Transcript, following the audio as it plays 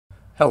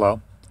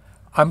Hello,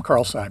 I'm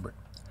Carl Seibert.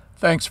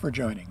 Thanks for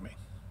joining me.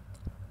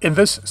 In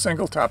this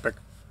single topic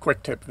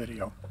quick tip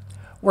video,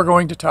 we're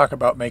going to talk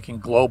about making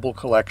global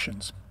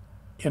collections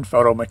in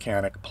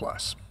Photomechanic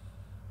Plus.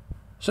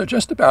 So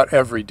just about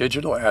every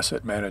digital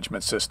asset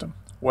management system,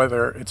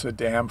 whether it's a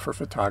DAM for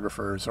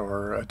photographers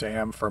or a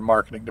DAM for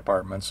marketing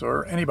departments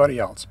or anybody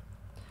else,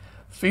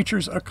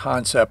 features a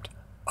concept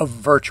of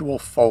virtual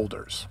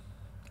folders.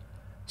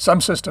 Some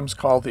systems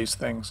call these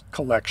things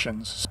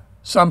collections.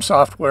 Some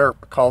software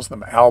calls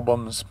them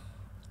albums.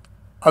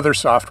 Other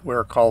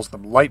software calls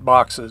them light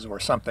boxes or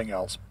something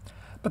else.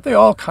 But they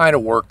all kind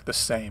of work the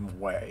same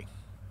way.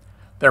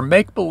 They're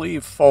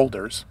make-believe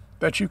folders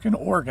that you can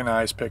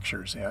organize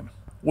pictures in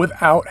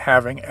without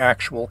having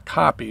actual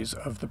copies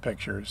of the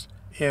pictures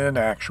in an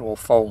actual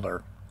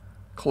folder,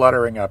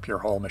 cluttering up your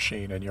whole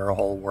machine and your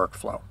whole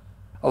workflow.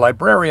 A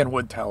librarian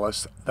would tell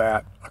us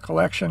that a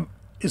collection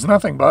is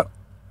nothing but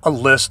a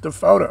list of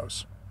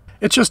photos.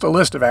 It's just a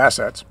list of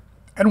assets,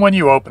 and when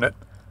you open it,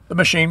 the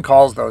machine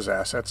calls those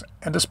assets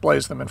and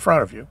displays them in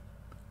front of you,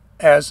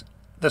 as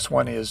this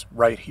one is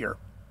right here.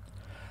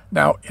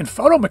 Now, in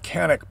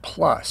Photomechanic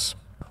Plus,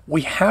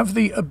 we have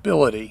the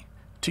ability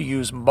to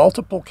use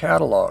multiple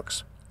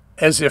catalogs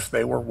as if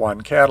they were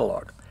one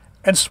catalog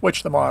and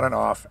switch them on and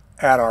off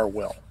at our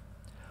will,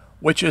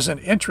 which is an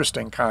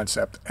interesting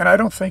concept, and I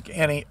don't think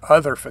any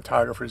other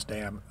photographer's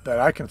DAM that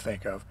I can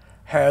think of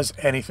has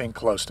anything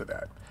close to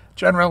that.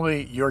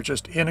 Generally, you're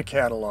just in a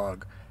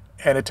catalog,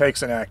 and it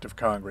takes an act of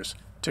Congress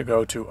to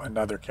go to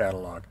another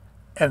catalog,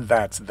 and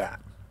that's that.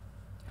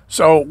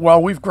 So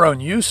while we've grown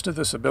used to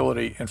this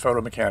ability in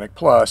Photomechanic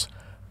Plus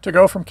to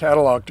go from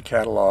catalog to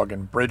catalog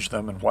and bridge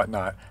them and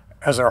whatnot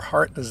as our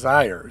heart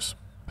desires,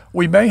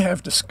 we may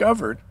have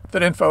discovered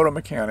that in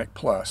Photomechanic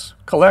Plus,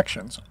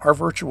 collections, our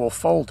virtual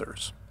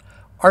folders,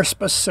 are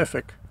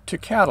specific to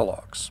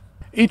catalogs.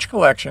 Each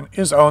collection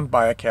is owned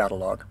by a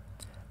catalog,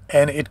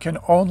 and it can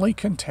only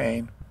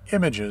contain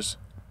images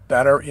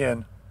that are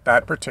in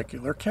that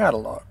particular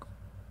catalog.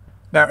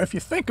 Now, if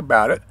you think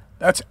about it,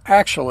 that's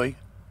actually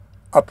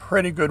a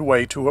pretty good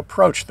way to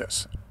approach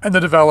this. And the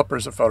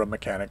developers of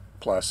Photomechanic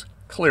Plus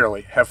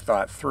clearly have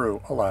thought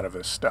through a lot of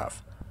this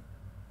stuff.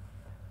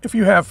 If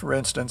you have, for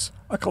instance,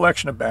 a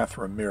collection of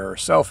bathroom mirror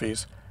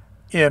selfies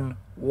in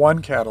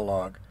one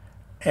catalog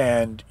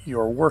and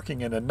you're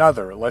working in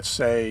another, let's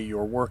say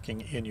you're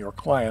working in your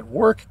client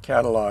work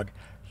catalog,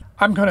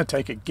 I'm going to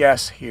take a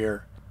guess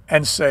here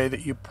and say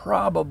that you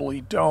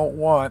probably don't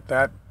want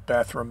that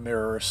bathroom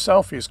mirror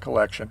selfies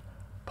collection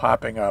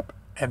popping up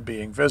and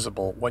being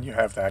visible when you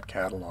have that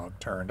catalog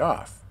turned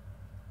off.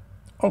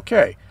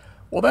 Okay,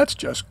 well that's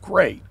just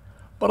great,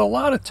 but a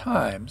lot of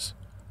times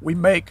we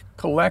make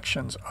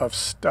collections of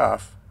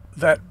stuff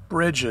that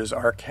bridges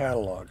our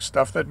catalog,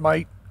 stuff that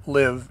might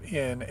live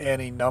in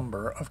any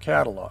number of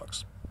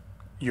catalogs.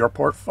 Your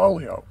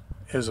portfolio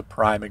is a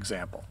prime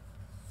example.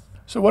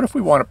 So what if we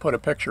want to put a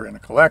picture in a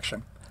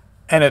collection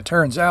and it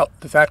turns out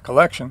that that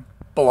collection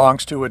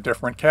belongs to a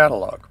different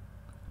catalog?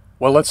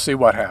 Well, let's see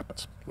what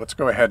happens. Let's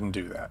go ahead and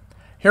do that.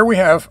 Here we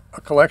have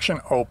a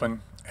collection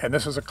open, and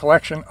this is a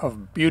collection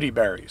of beauty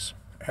berries,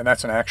 and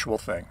that's an actual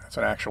thing. That's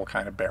an actual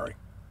kind of berry.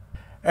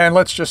 And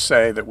let's just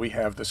say that we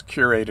have this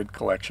curated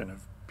collection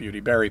of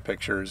beauty berry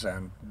pictures,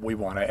 and we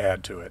want to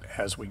add to it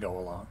as we go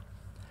along.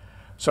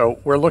 So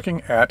we're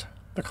looking at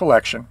the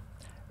collection,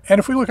 and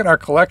if we look at our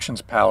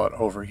collections palette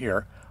over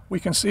here, we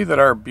can see that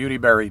our beauty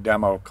berry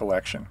demo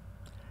collection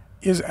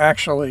is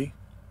actually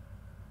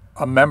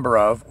a member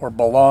of or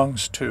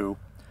belongs to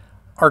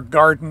our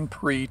Garden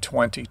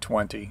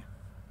Pre-2020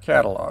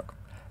 catalog.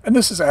 And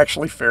this is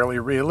actually fairly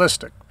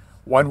realistic.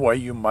 One way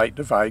you might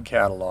divide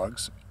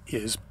catalogs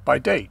is by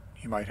date.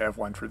 You might have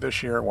one for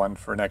this year, one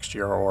for next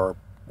year, or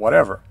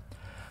whatever.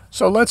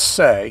 So let's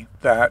say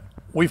that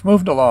we've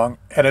moved along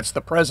and it's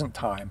the present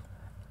time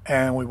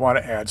and we want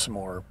to add some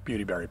more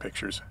beauty berry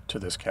pictures to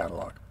this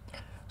catalog.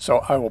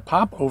 So I will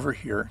pop over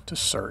here to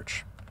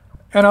search,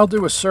 and I'll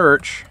do a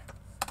search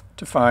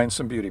to find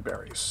some beauty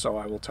berries. So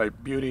I will type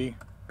beauty,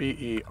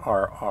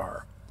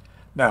 B-E-R-R.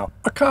 Now,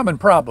 a common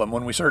problem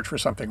when we search for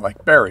something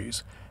like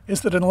berries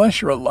is that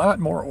unless you're a lot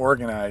more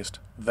organized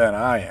than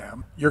I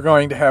am, you're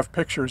going to have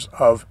pictures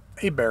of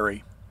a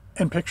berry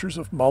and pictures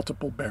of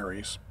multiple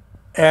berries.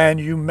 And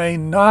you may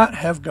not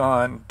have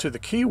gone to the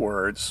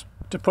keywords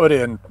to put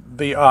in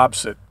the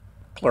opposite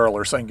plural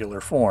or singular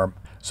form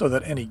so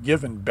that any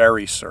given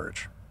berry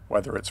search,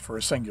 whether it's for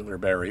a singular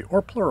berry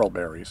or plural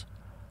berries,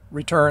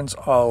 returns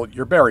all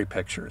your berry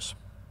pictures.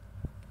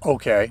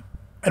 Okay,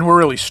 and we're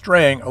really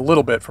straying a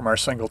little bit from our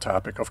single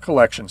topic of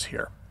collections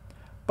here.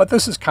 But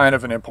this is kind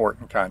of an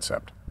important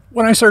concept.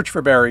 When I search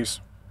for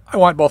berries, I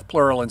want both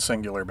plural and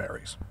singular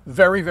berries.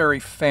 Very, very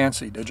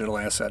fancy digital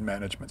asset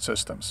management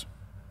systems,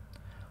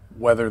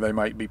 whether they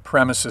might be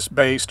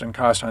premises-based and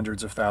cost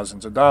hundreds of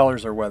thousands of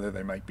dollars, or whether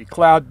they might be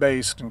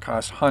cloud-based and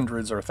cost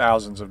hundreds or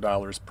thousands of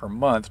dollars per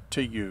month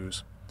to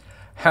use,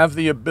 have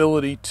the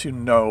ability to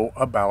know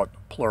about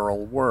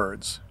plural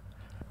words.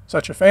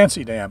 Such a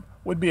fancy DAM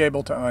would be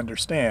able to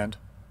understand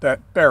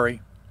that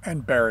berry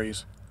and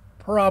berries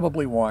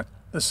probably want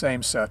the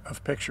same set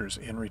of pictures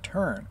in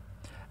return.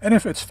 And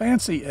if it's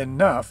fancy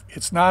enough,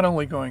 it's not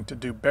only going to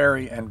do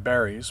berry and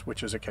berries,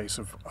 which is a case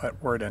of a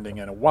word ending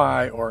in a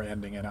Y or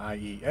ending in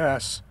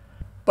IES,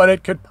 but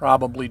it could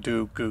probably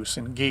do goose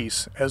and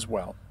geese as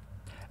well.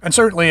 And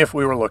certainly if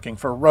we were looking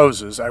for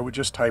roses, I would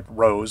just type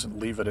rose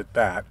and leave it at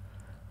that.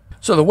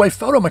 So the way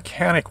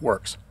Photomechanic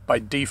works by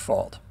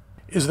default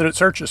is that it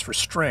searches for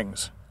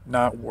strings,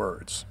 not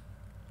words.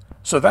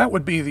 So that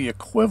would be the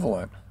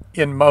equivalent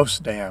in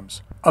most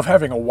DAMs of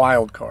having a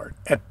wildcard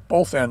at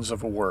both ends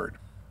of a word.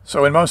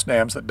 So in most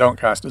DAMs that don't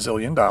cost $1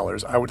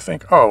 zillion, I would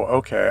think, oh,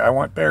 okay, I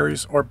want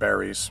berries or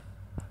berries.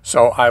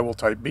 So I will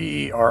type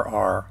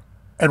BERR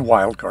and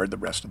wildcard the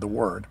rest of the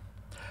word.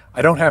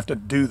 I don't have to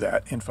do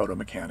that in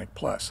Photomechanic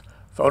Plus.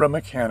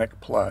 Photomechanic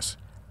Plus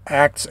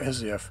acts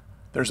as if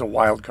there's a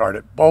wildcard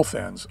at both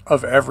ends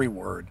of every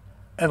word,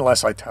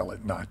 unless I tell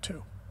it not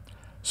to.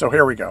 So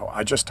here we go.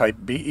 I just type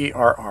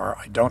BERR.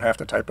 I don't have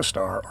to type a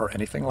star or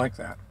anything like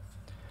that.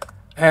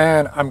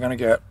 And I'm going to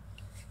get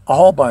a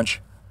whole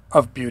bunch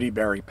of beauty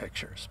berry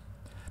pictures.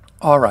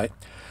 All right,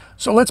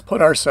 so let's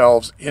put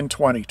ourselves in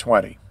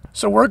 2020.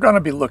 So we're going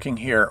to be looking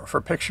here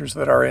for pictures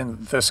that are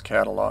in this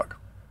catalog,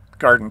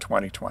 Garden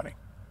 2020.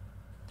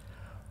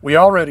 We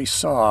already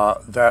saw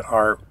that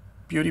our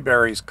Beauty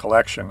Berries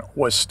collection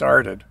was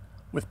started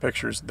with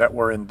pictures that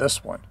were in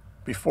this one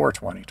before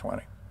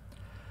 2020.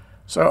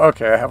 So,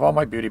 okay, I have all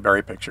my Beauty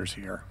Berry pictures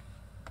here.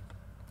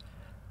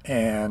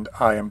 And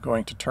I am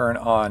going to turn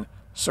on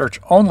search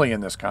only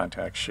in this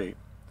contact sheet.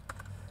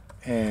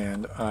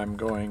 And I'm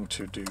going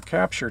to do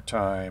capture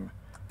time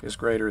is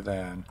greater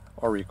than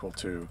or equal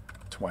to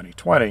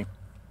 2020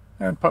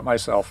 and put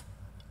myself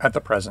at the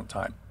present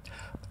time.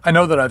 I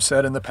know that I've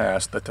said in the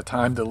past that the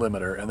time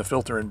delimiter and the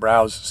filter and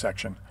browse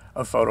section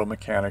of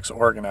Photomechanic's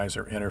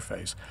organizer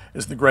interface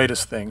is the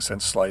greatest thing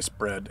since sliced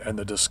bread and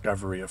the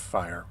discovery of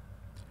fire.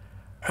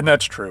 And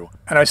that's true,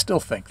 and I still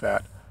think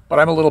that, but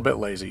I'm a little bit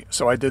lazy,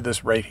 so I did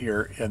this right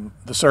here in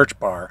the search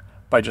bar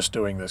by just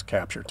doing this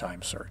capture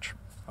time search.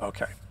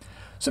 Okay.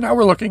 So now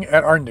we're looking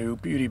at our new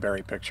Beauty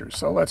Berry pictures.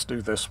 So let's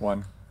do this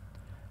one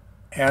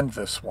and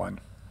this one.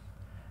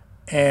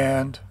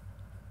 And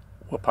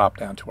we'll pop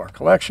down to our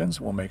collections.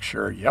 We'll make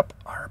sure, yep,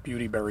 our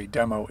Beauty Berry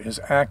demo is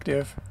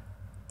active.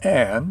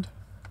 And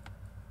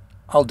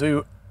I'll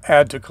do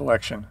add to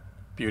collection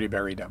Beauty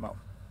Berry demo.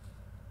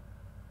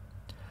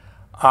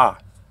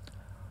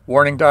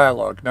 Warning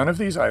dialog. None of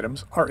these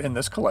items are in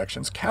this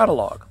collection's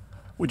catalog.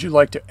 Would you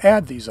like to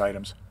add these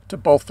items to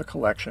both the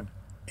collection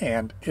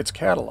and its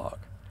catalog?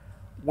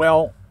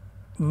 Well,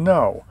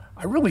 no,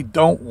 I really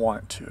don't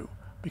want to,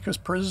 because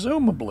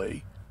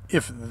presumably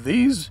if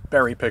these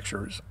berry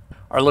pictures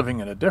are living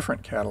in a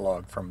different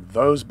catalog from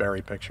those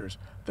berry pictures,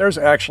 there's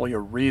actually a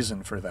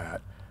reason for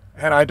that,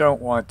 and I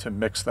don't want to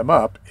mix them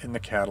up in the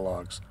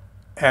catalogs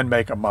and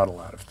make a muddle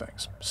out of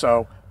things.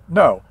 So,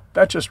 no,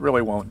 that just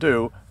really won't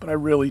do, but I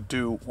really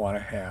do want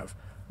to have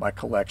my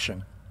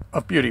collection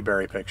of Beauty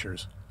Berry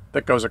pictures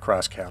that goes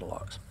across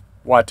catalogs.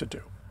 What to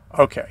do?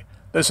 Okay,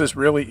 this is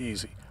really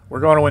easy. We're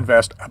going to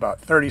invest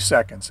about 30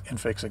 seconds in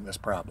fixing this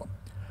problem.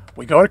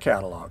 We go to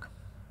Catalog.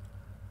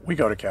 We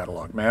go to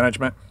Catalog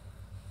Management.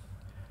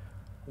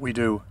 We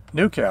do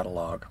New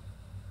Catalog.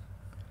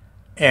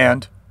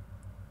 And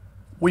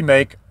we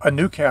make a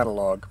new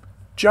catalog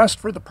just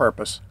for the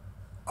purpose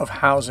of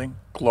housing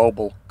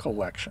global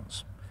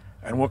collections.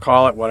 And we'll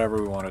call it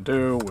whatever we want to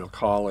do. We'll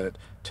call it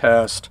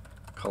Test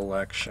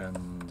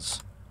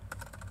Collections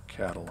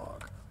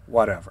Catalog.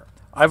 Whatever.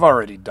 I've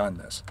already done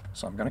this,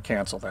 so I'm going to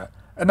cancel that.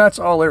 And that's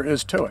all there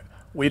is to it.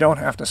 We don't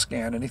have to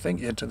scan anything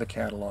into the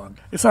catalog.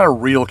 It's not a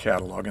real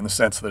catalog in the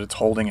sense that it's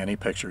holding any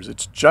pictures.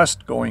 It's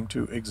just going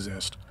to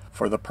exist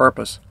for the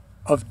purpose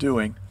of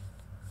doing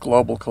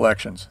global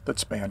collections that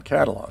span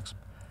catalogs.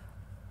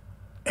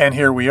 And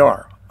here we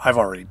are. I've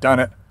already done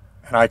it,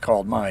 and I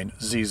called mine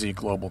ZZ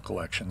Global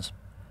Collections.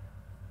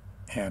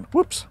 And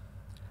whoops,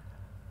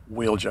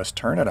 we'll just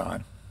turn it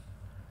on.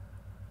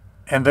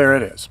 And there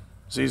it is,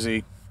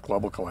 ZZ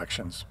Global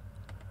Collections.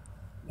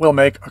 We'll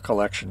make a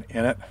collection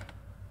in it,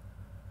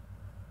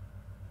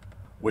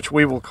 which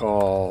we will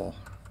call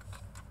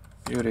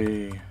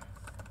Beauty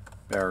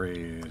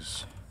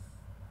Berries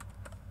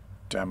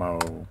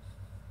Demo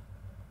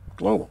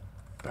Global.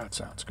 That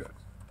sounds good.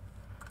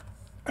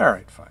 All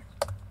right, fine.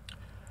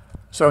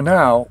 So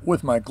now,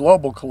 with my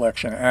global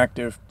collection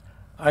active,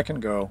 I can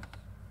go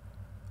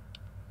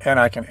and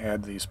I can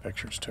add these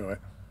pictures to it.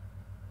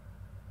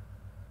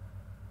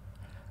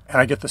 And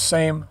I get the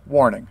same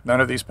warning.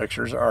 None of these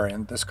pictures are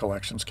in this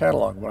collection's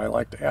catalog. Would I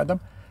like to add them?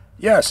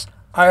 Yes,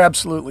 I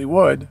absolutely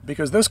would,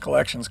 because this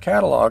collection's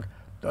catalog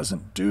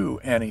doesn't do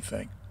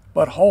anything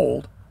but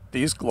hold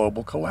these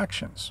global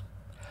collections.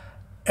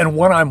 And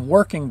when I'm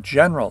working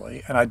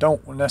generally, and I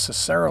don't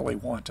necessarily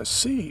want to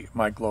see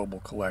my global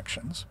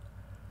collections,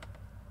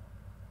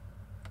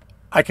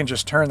 I can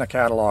just turn the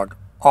catalog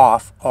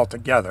off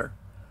altogether,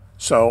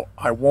 so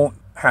I won't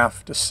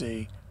have to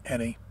see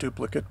any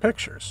duplicate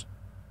pictures.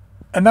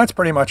 And that's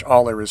pretty much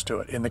all there is to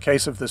it. In the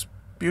case of this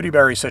Beauty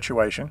Berry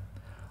situation,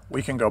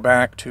 we can go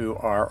back to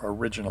our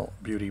original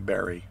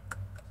Beautyberry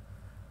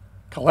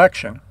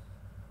collection,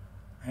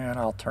 and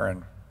I'll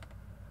turn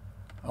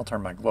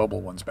my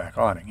global ones back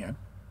on again.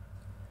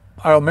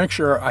 I'll make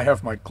sure I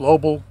have my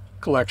global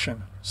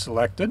collection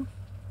selected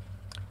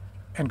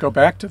and go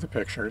back to the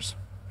pictures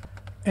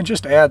and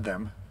just add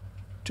them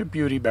to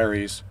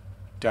Beautyberry's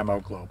Demo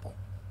Global.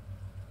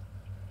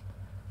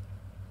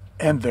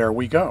 And there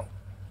we go.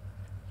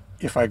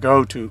 If I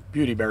go to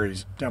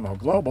Beautyberry's Demo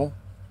Global,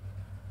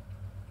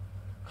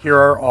 here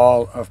are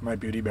all of my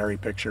Beautyberry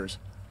pictures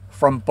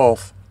from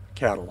both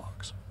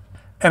catalogs.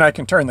 And I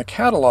can turn the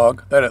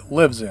catalog that it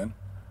lives in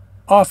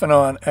off and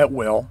on at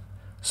will,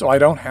 so I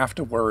don't have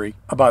to worry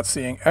about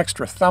seeing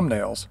extra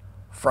thumbnails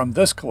from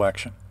this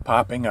collection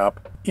popping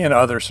up in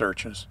other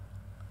searches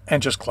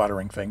and just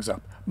cluttering things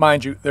up.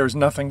 Mind you, there's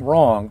nothing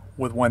wrong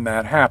with when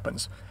that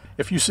happens.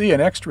 If you see an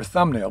extra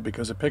thumbnail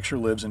because a picture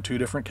lives in two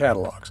different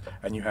catalogs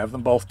and you have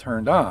them both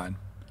turned on,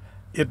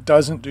 it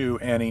doesn't do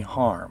any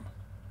harm.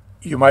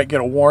 You might get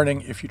a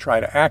warning if you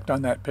try to act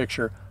on that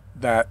picture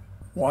that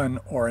one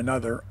or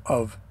another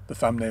of the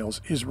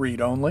thumbnails is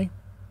read-only,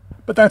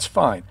 but that's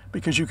fine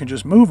because you can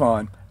just move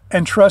on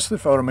and trust that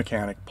Photo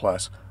Mechanic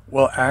Plus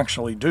will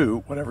actually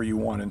do whatever you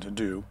want it to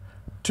do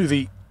to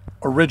the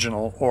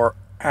original or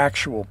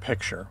actual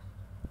picture,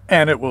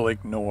 and it will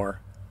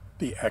ignore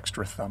the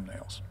extra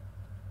thumbnails.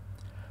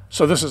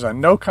 So this is a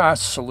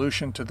no-cost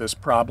solution to this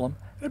problem.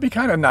 It'd be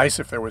kind of nice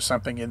if there was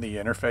something in the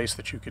interface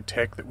that you could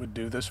tick that would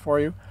do this for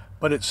you,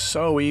 but it's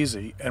so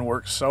easy and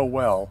works so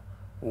well,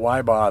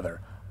 why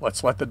bother?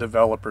 Let's let the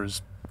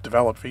developers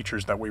develop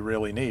features that we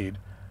really need,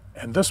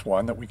 and this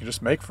one that we can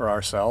just make for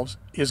ourselves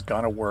is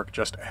going to work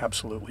just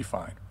absolutely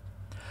fine.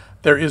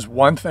 There is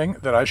one thing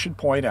that I should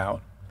point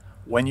out.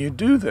 When you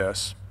do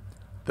this,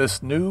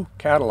 this new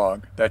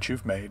catalog that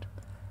you've made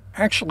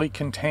actually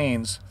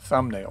contains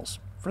thumbnails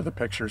for the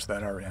pictures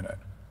that are in it.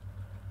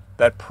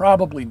 That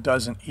probably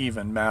doesn't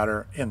even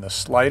matter in the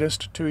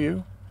slightest to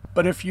you,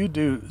 but if you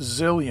do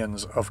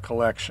zillions of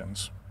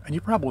collections, and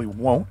you probably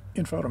won't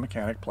in Photo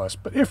Mechanic Plus,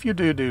 but if you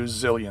do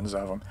zillions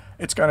of them,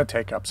 it's going to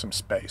take up some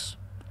space.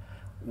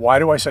 Why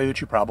do I say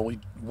that you probably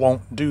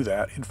won't do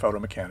that in Photo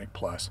Mechanic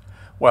Plus?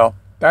 Well,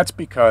 that's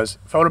because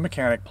Photo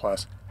Mechanic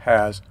Plus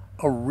has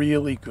a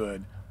really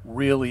good,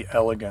 really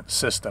elegant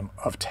system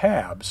of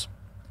tabs.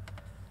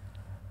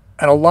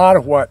 And a lot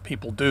of what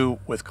people do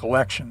with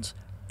collections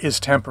is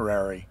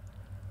temporary.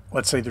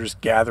 Let's say there's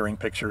gathering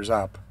pictures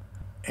up,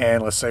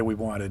 and let's say we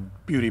wanted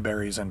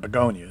beautyberries and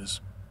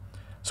begonias.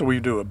 So we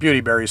do a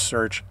beautyberry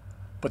search,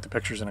 put the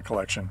pictures in a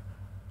collection,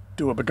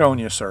 do a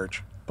begonia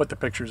search, put the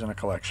pictures in a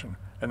collection,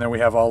 and then we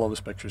have all of those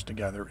pictures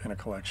together in a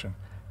collection.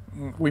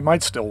 We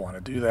might still want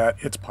to do that,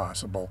 it's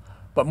possible,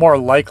 but more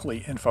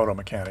likely in Photo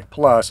Mechanic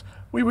Plus,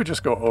 we would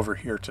just go over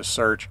here to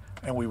search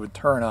and we would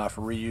turn off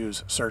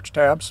reuse search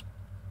tabs,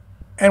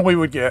 and we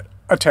would get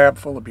a tab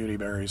full of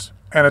beautyberries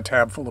and a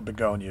tab full of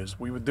begonias.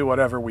 We would do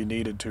whatever we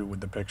needed to with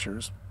the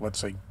pictures, let's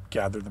say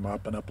gather them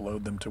up and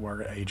upload them to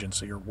our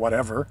agency or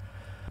whatever,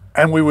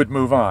 and we would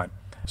move on.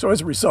 So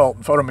as a result,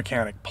 in Photo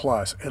Mechanic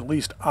Plus, at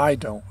least I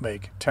don't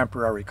make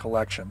temporary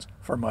collections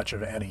for much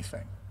of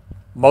anything.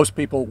 Most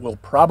people will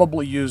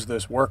probably use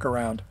this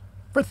workaround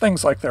for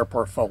things like their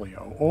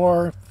portfolio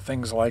or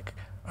things like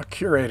a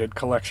curated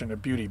collection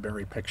of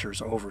beautyberry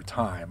pictures over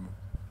time,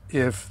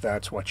 if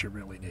that's what you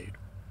really need.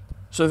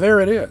 So there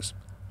it is,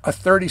 a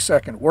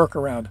 30-second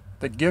workaround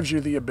that gives you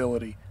the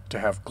ability to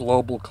have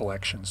global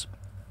collections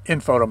in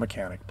Photo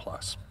Mechanic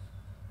Plus.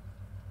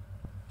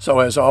 So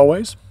as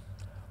always,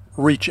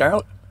 reach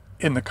out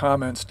in the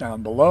comments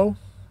down below,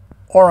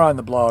 or on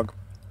the blog,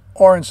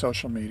 or in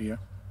social media.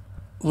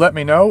 Let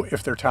me know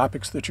if there are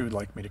topics that you would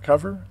like me to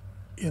cover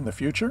in the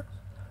future.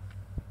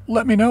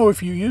 Let me know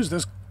if you use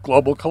this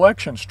global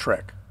collections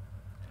trick.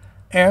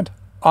 And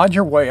on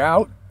your way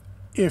out,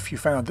 if you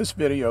found this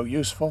video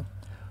useful,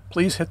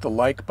 please hit the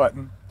like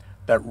button.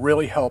 That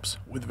really helps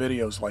with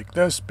videos like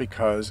this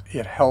because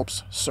it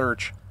helps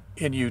search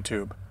in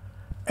YouTube.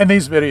 And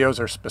these videos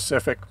are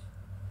specific.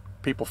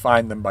 People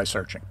find them by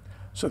searching.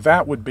 So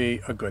that would be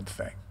a good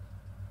thing.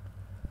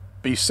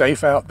 Be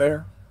safe out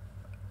there,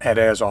 and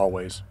as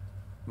always,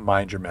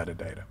 mind your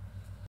metadata.